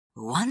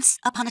Once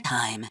upon a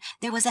time,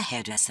 there was a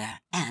hairdresser,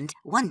 and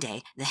one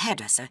day the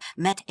hairdresser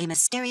met a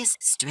mysterious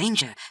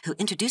stranger who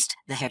introduced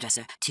the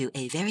hairdresser to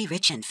a very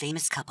rich and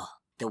famous couple.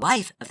 The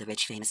wife of the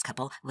rich famous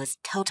couple was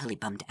totally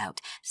bummed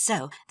out,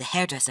 so the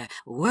hairdresser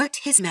worked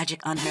his magic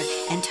on her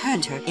and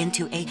turned her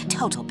into a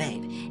total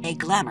babe, a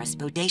glamorous,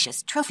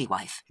 bodacious trophy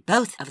wife.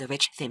 Both of the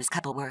rich famous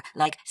couple were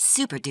like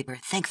super duper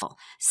thankful,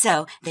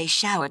 so they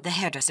showered the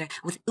hairdresser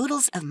with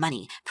oodles of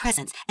money,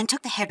 presents, and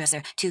took the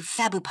hairdresser to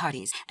fabu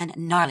parties and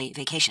gnarly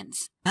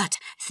vacations. But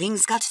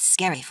things got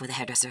scary for the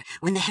hairdresser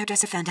when the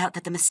hairdresser found out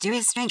that the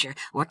mysterious stranger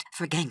worked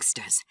for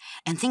gangsters.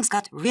 And things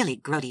got really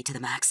grody to the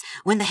max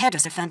when the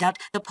hairdresser found out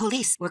the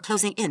police were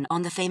closing in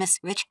on the famous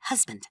rich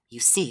husband. You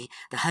see,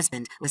 the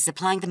husband was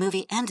supplying the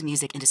movie and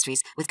music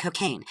industries with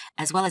cocaine,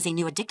 as well as a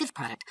new addictive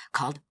product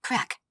called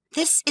crack.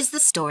 This is the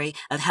story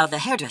of how the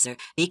hairdresser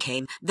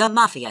became the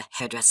Mafia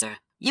Hairdresser.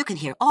 You can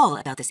hear all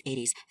about this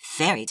 80s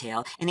fairy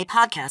tale in a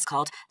podcast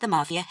called The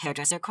MAFIA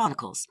Hairdresser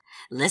Chronicles.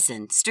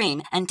 Listen,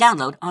 stream, and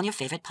download on your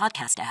favorite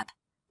podcast app.